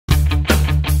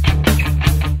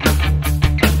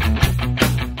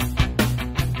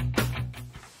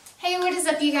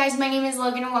up, you guys? My name is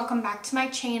Logan and welcome back to my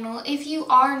channel. If you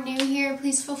are new here,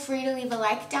 please feel free to leave a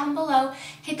like down below,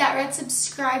 hit that red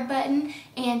subscribe button,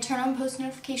 and turn on post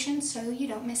notifications so you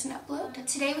don't miss an upload.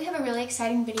 Today we have a really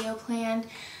exciting video planned.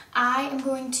 I am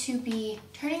going to be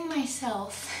turning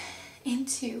myself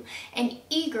into an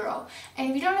e-girl. And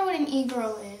if you don't know what an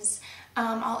e-girl is,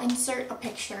 I'll insert a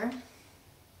picture.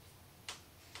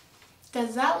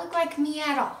 Does that look like me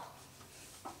at all?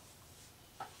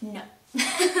 No.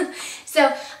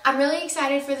 So I'm really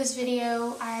excited for this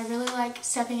video. I really like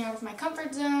stepping out of my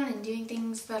comfort zone and doing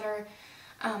things that are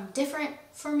different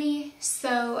for me.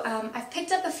 So I've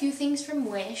picked up a few things from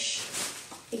Wish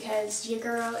because your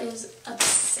girl is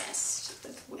obsessed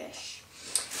with Wish.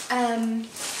 And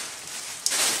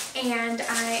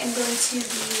I am going to be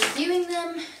reviewing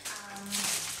them,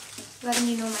 letting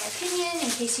you know my opinion in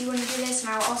case you want to do this,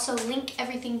 and I'll also link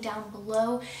everything down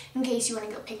below in case you want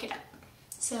to go pick it up.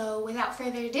 So without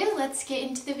further ado, let's get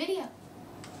into the video.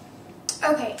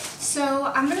 Okay, so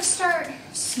I'm going to start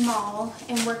small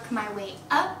and work my way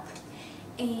up,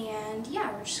 and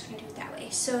yeah, we're just going to do it that way.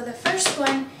 So the first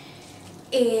one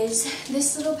is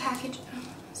this little package. Oh,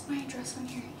 is my address on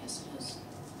here? Yes, it is.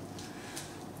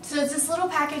 So it's this little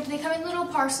package. They come in little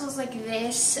parcels like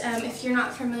this. If you're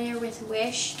not familiar with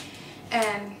Wish,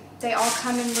 they all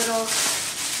come in little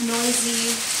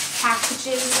noisy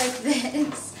packages like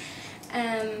this.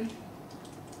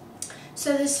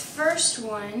 So this first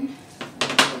one,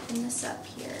 let's open this up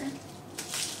here.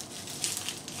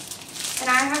 And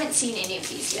I haven't seen any of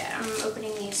these yet. I'm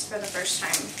opening these for the first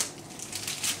time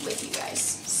with you guys.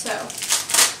 So,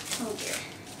 oh dear.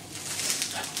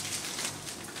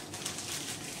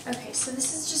 Okay, so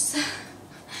this is just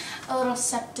a little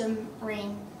septum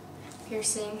ring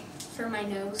piercing for my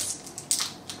nose.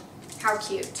 How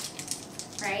cute,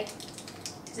 right?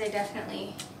 Because I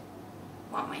definitely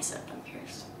want my septum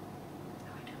pierced.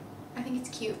 No, I don't. I think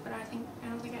it's cute, but I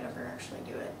don't think I'd ever actually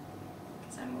do it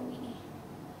because I'm a weenie.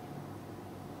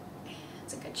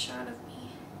 It's a good shot of me.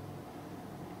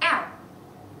 Ow!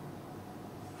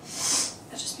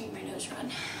 That just made my nose run.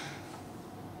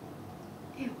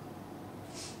 Ew.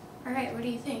 Alright, what do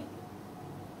you think?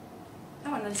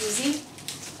 That one was easy.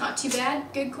 Not too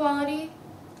bad. Good quality.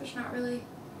 There's not really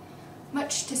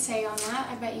much to say on that.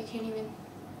 I bet you can't even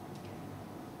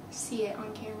see it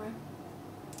on camera.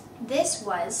 This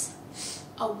was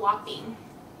a whopping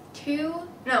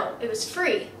it was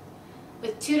free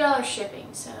with $2 shipping.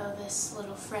 So this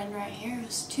little friend right here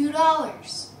was $2.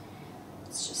 Let's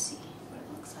just see what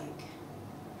it looks like.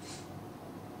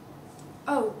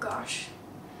 Oh gosh.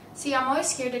 See, I'm always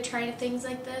scared to try things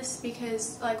like this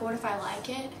because, like, what if I like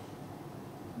it?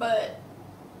 But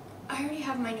I already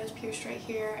have my nose pierced right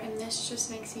here, and this just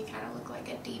makes me kind of look like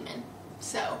a demon.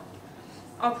 So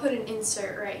I'll put an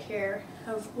insert right here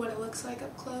of what it looks like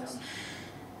up close.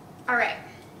 Alright,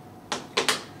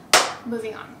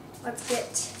 moving on. Let's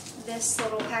get this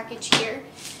little package here.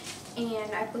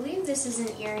 And I believe this is an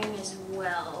earring as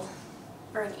well.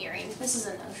 Or an earring. This is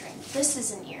a nose ring. This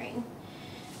is an earring.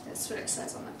 That's what it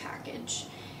says on the package.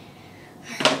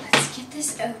 Alright, let's get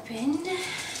this opened.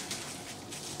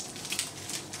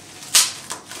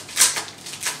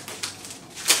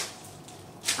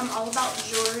 I'm all about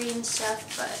jewelry and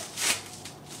stuff, but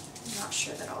I'm not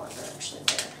sure that I'll ever actually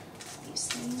wear these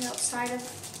things outside of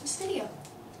this video.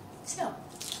 So,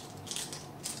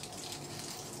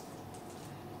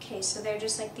 okay, so they're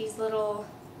just like these little,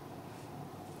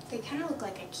 they kind of look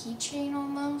like a keychain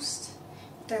almost.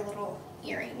 They're little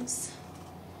earrings.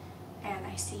 And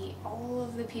I see all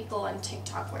of the people on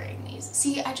TikTok wearing these.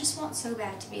 See, I just want so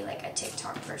bad to be like a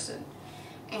TikTok person.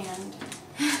 And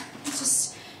it's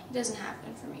just, it doesn't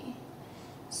happen for me.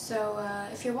 So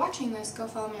if you're watching this, go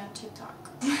follow me on TikTok.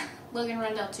 Logan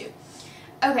Rundell too.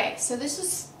 Okay, so this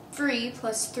is free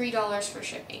plus $3 for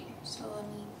shipping. So let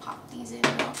me pop these in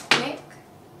real quick.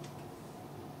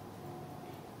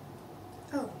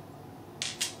 Oh.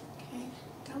 Okay,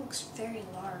 that looks very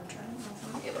large. I don't know if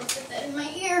I'm gonna be able to fit that in my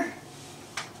ear.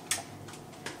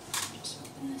 Just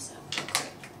open this up real quick.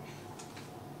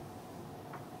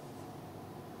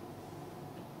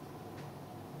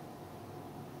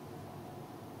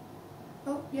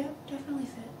 Oh, yeah, definitely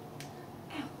fit.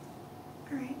 Ow.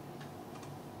 Alright.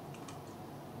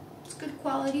 It's good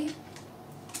quality.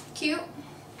 Cute.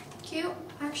 Cute.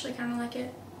 I actually kind of like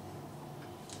it.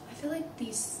 I feel like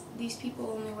these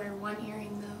people only wear one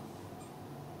earring though.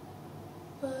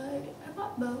 But I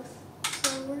bought both,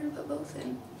 so we're going to put both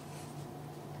in.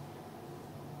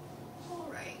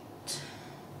 Alright.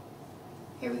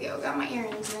 Here we go. Got my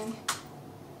earrings in.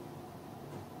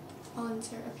 I'll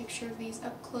insert a picture of these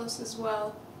up close as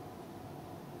well.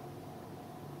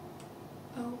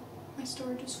 My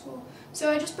storage is full.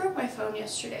 So I just broke my phone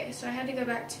yesterday, so I had to go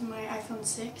back to my iPhone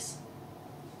 6.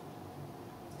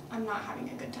 I'm not having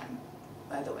a good time,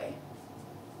 by the way.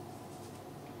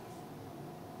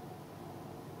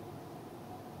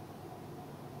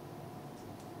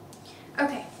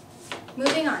 Okay,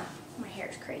 moving on. My hair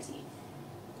is crazy.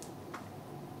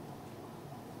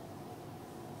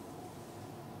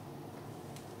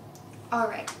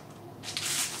 Alright.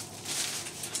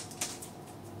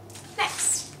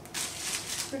 Next,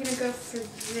 we're going to go for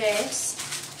this.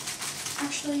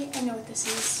 Actually, I know what this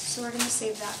is, so we're going to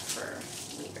save that for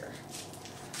later.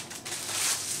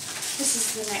 This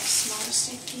is the next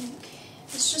smallest, I think.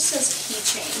 This just says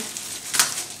keychain.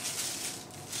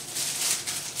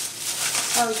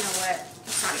 Oh, you know what?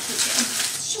 It's not a keychain.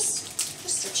 It's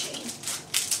just a chain.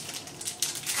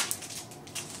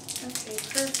 Okay,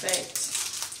 perfect.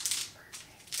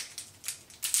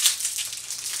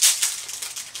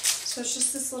 So it's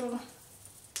just this little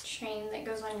chain that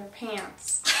goes on your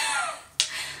pants.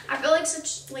 I feel like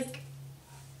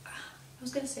I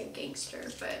was gonna say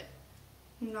gangster, but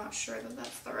I'm not sure that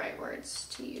that's the right words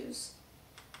to use.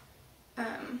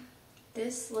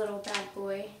 This little bad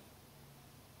boy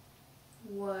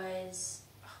was,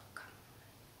 oh, come on.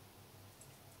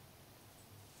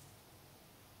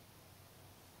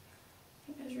 I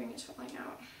think his ring is falling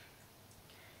out.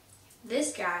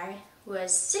 This guy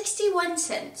was 61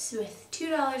 cents with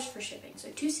 $2 for shipping, so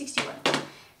 $2.61.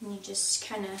 And you just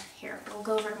kind of, here, we'll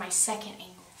go over my second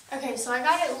angle. Okay, so I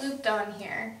got it looped on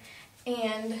here,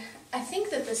 and I think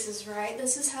that this is right.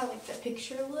 This is how like the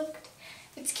picture looked.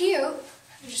 It's cute.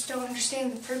 I just don't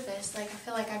understand the purpose. Like, I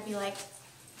feel like I'd be like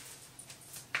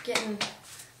getting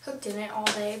hooked in it all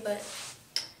day, but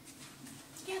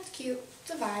yeah, it's cute.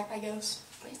 It's a vibe, I guess.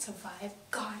 It's a vibe.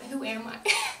 God, who am I?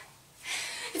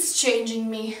 It's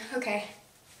changing me. Okay,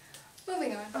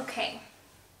 moving on. Okay,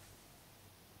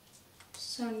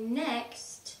 so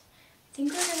next, I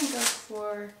think we're going to go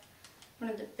for one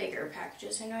of the bigger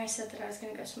packages. I know I said that I was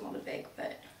going to go small to big,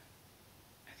 but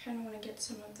I kind of want to get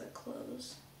some of the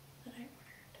clothes that I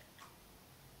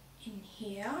ordered in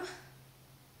here.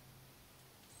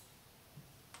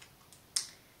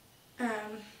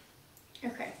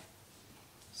 Okay,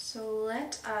 so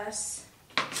let us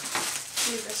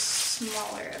do the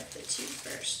smaller of the two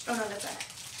first. Oh no, that's better.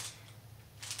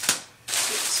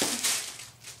 This one.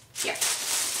 Yeah.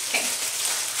 Okay.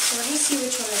 So let me see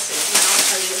which one this is, and then I'll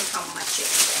tell you how much it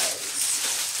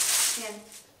was. And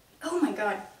oh my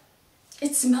god,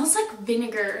 it smells like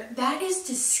vinegar. That is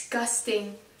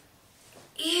disgusting.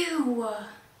 Ew.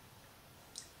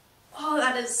 Oh,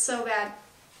 that is so bad.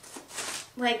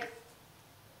 Like,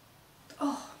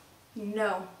 oh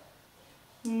no.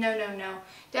 No, no, no.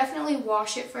 Definitely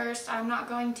wash it first. I'm not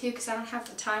going to because I don't have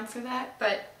the time for that,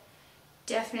 but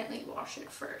definitely wash it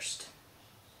first.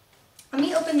 Let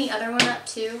me open the other one up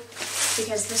too,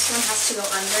 because this one has to go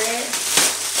under it.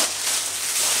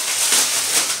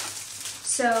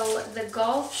 So the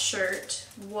golf shirt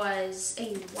was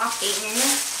a whopping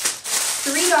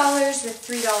 $3 with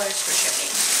 $3 for shipping.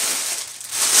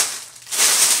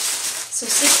 So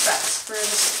 $6 for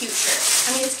this cute shirt.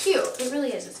 I mean, it's cute. It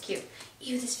really is. It's cute.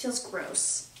 Ew, this feels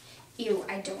gross. Ew,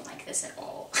 I don't like this at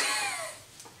all.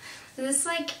 This,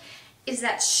 like, is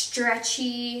that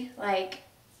stretchy, like,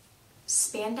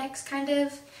 spandex kind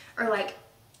of? Or, like,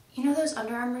 you know those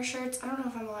Under Armour shirts? I don't know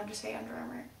if I'm allowed to say Under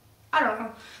Armour. I don't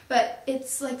know. But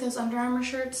it's like those Under Armour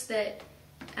shirts that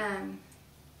are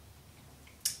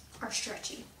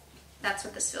stretchy. That's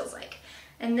what this feels like.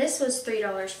 And this was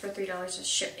 $3 for $3 of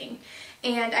shipping.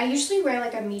 And I usually wear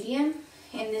like a medium,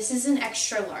 and this is an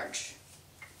extra large.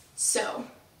 So,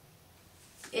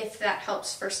 if that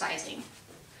helps for sizing.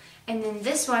 And then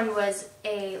this one was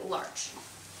a large,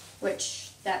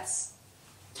 which that's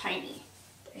tiny,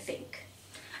 I think.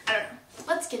 I don't know.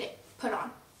 Let's get it put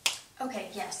on.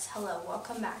 Okay, yes, hello,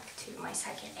 welcome back to my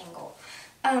second angle.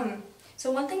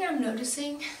 So one thing I'm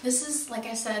noticing, this is, like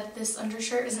I said, this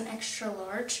undershirt is an extra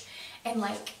large, and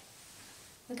like,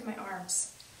 look at my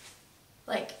arms.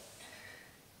 Like,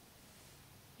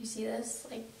 you see this?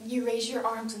 Like, you raise your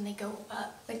arms and they go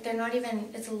up. Like, they're not even,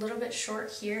 it's a little bit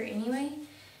short here anyway.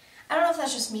 I don't know if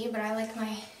that's just me, but I like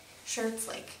my shirts,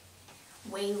 like,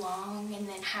 way long and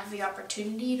then have the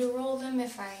opportunity to roll them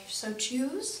if I so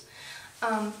choose.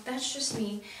 That's just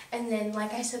me. And then,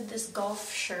 like I said, this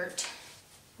golf shirt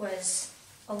was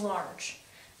a large,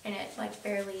 and it, like,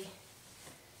 barely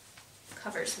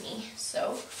covers me.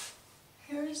 So,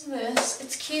 here's this.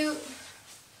 It's cute.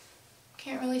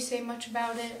 Can't really say much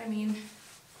about it. I mean,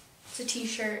 it's a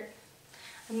t-shirt.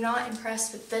 I'm not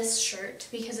impressed with this shirt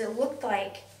because it looked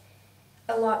like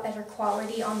a lot better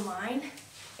quality online.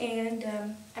 And,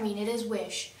 I mean, it is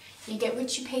Wish. You get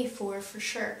what you pay for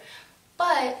sure.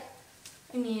 But,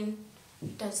 I mean,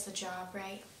 it does the job,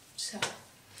 right? So,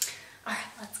 alright,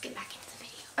 let's get back into the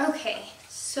video. Okay,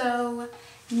 so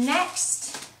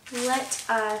next, let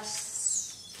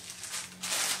us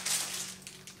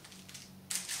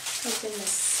open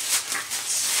this hat.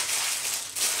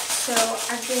 So,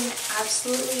 I've been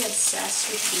absolutely obsessed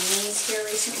with beanies here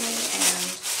recently,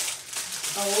 and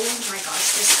oh my gosh,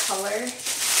 this color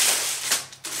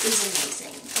is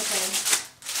amazing, okay?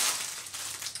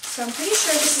 So I'm pretty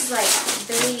sure this is like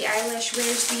Billie Eilish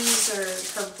wears these, or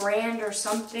her brand or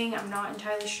something. I'm not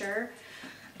entirely sure.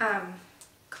 God,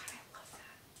 I love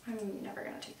that. I'm never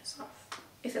going to take this off.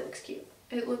 If it looks cute.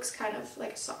 It looks kind of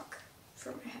like a sock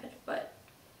for my head, but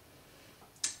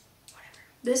whatever.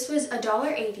 This was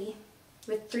 $1.80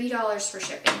 with $3 for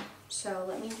shipping. So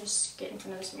let me just get in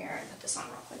front of this mirror and put this on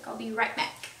real quick. I'll be right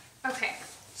back. Okay,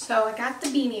 so I got the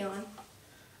beanie on.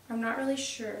 I'm not really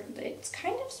sure. It's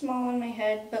kind of small on my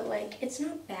head, but like it's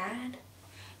not bad.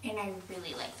 And I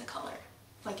really like the color.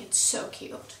 Like it's so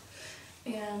cute.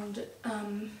 And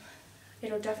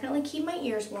it'll definitely keep my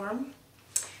ears warm.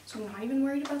 So I'm not even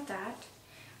worried about that.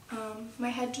 My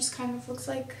head just kind of looks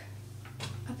like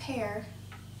a pear.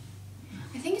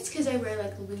 I think it's because I wear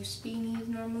like loose beanies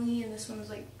normally, and this one's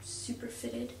like super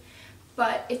fitted.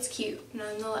 But it's cute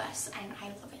nonetheless, and I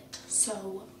love it.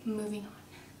 So moving on.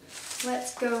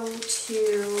 Let's go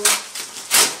to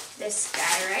this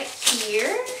guy right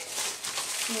here.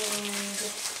 And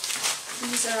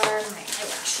these are my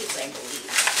eyelashes, I believe.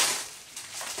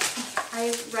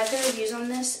 I read the reviews on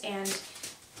this, and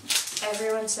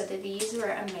everyone said that these were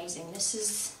amazing. This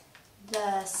is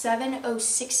the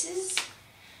 706s,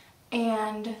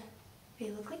 and they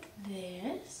look like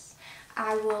this.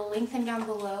 I will link them down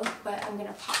below, but I'm going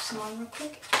to pop some on real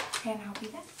quick, and I'll be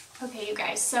back. Okay, you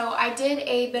guys, so I did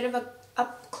a bit of a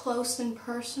up close and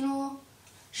personal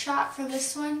shot for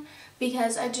this one,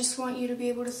 because I just want you to be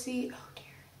able to see, oh dear,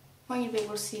 I want you to be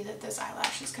able to see that this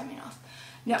eyelash is coming off.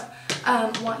 No,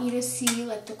 want you to see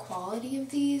like the quality of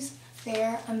these.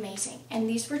 They're amazing. And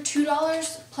these were $2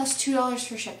 plus $2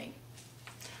 for shipping.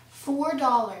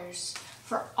 $4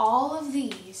 for all of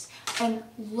these, and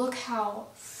look how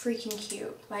freaking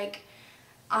cute. Like,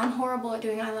 I'm horrible at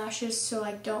doing eyelashes, so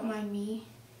like don't mind me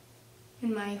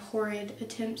in my horrid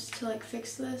attempts to like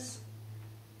fix this.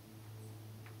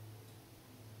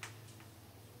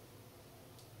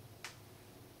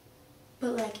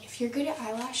 But like if you're good at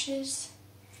eyelashes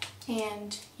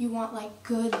and you want like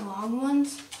good long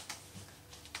ones,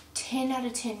 10 out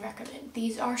of 10 recommend.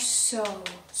 These are so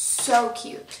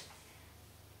cute.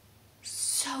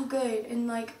 So good, and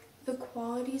like the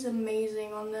quality is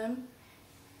amazing on them.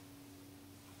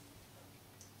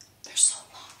 They're so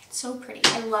long and so pretty.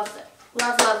 I love them.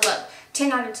 Love, love, love.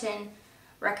 10 out of 10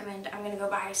 recommend. I'm going to go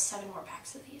buy 7 more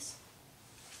packs of these.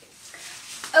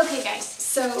 Okay guys,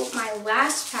 so my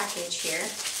last package here,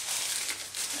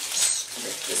 let's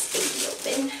rip this baby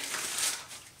open,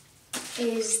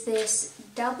 is this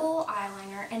double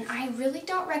eyeliner, and I really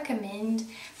don't recommend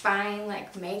buying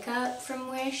like makeup from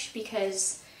Wish,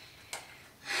 because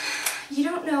you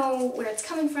don't know where it's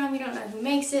coming from, you don't know who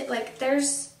makes it. Like,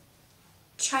 there's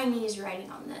Chinese writing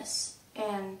on this,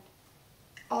 and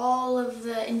all of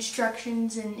the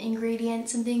instructions and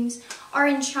ingredients and things are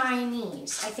in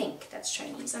Chinese. I think that's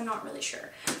Chinese, I'm not really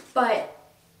sure. But,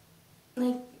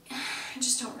 like, I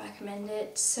just don't recommend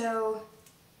it, so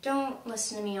don't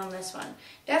listen to me on this one.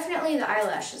 Definitely the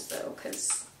eyelashes though,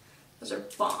 because those are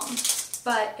bomb.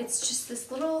 But it's just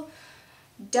this little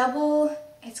double,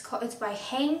 it's by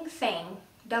Hang Fang,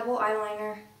 double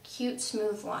eyeliner, cute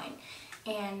smooth line.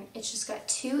 And it's just got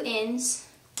 2 ends.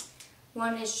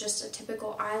 One is just a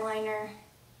typical eyeliner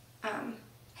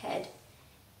head,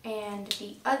 and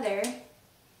the other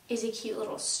is a cute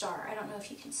little star. I don't know if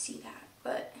you can see that,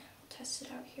 but I'll test it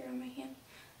out here on my hand.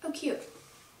 Oh, cute.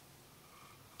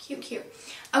 Cute, cute.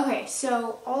 Okay,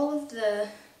 so all of the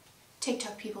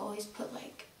TikTok people always put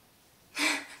like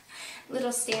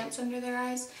little stamps under their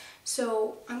eyes.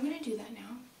 So I'm going to do that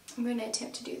now. I'm going to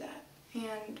attempt to do that.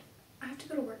 And I have to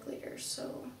go to work later,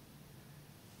 so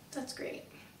that's great.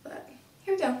 But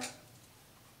here we go.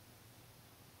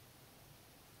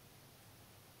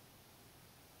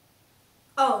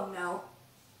 Oh no.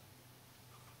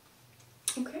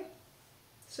 Okay.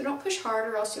 So don't push hard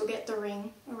or else you'll get the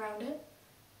ring around it.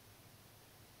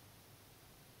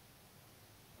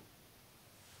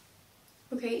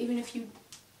 Okay, even if you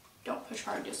don't push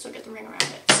hard, you'll still get the ring around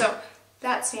it. So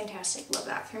that's fantastic. Love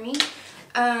that for me.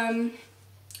 I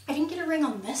didn't get a ring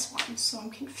on this one, so I'm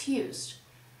confused.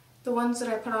 The ones that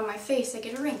I put on my face, I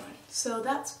get a ring on. So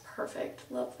that's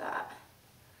perfect. Love that.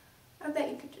 I bet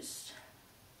you could just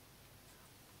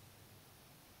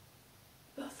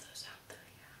buff those out there,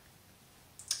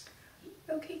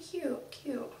 yeah. Okay, cute,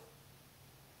 cute.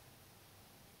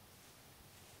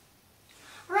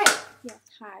 Alright. Yes,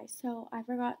 hi. So I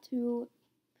forgot to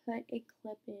put a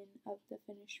clip in of the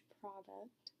finished product.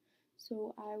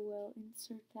 So I will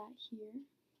insert that here.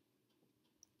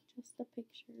 Just a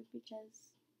picture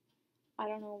because I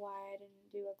don't know why I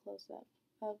didn't do a close-up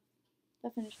of the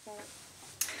finished product.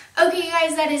 Okay, you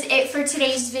guys, that is it for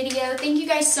today's video. Thank you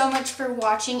guys so much for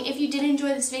watching. If you did enjoy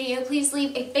this video, please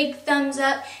leave a big thumbs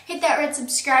up, hit that red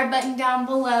subscribe button down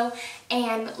below,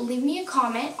 and leave me a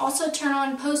comment. Also, turn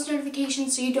on post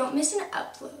notifications so you don't miss an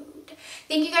upload.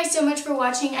 Thank you guys so much for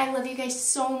watching. I love you guys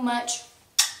so much.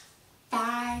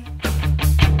 Bye.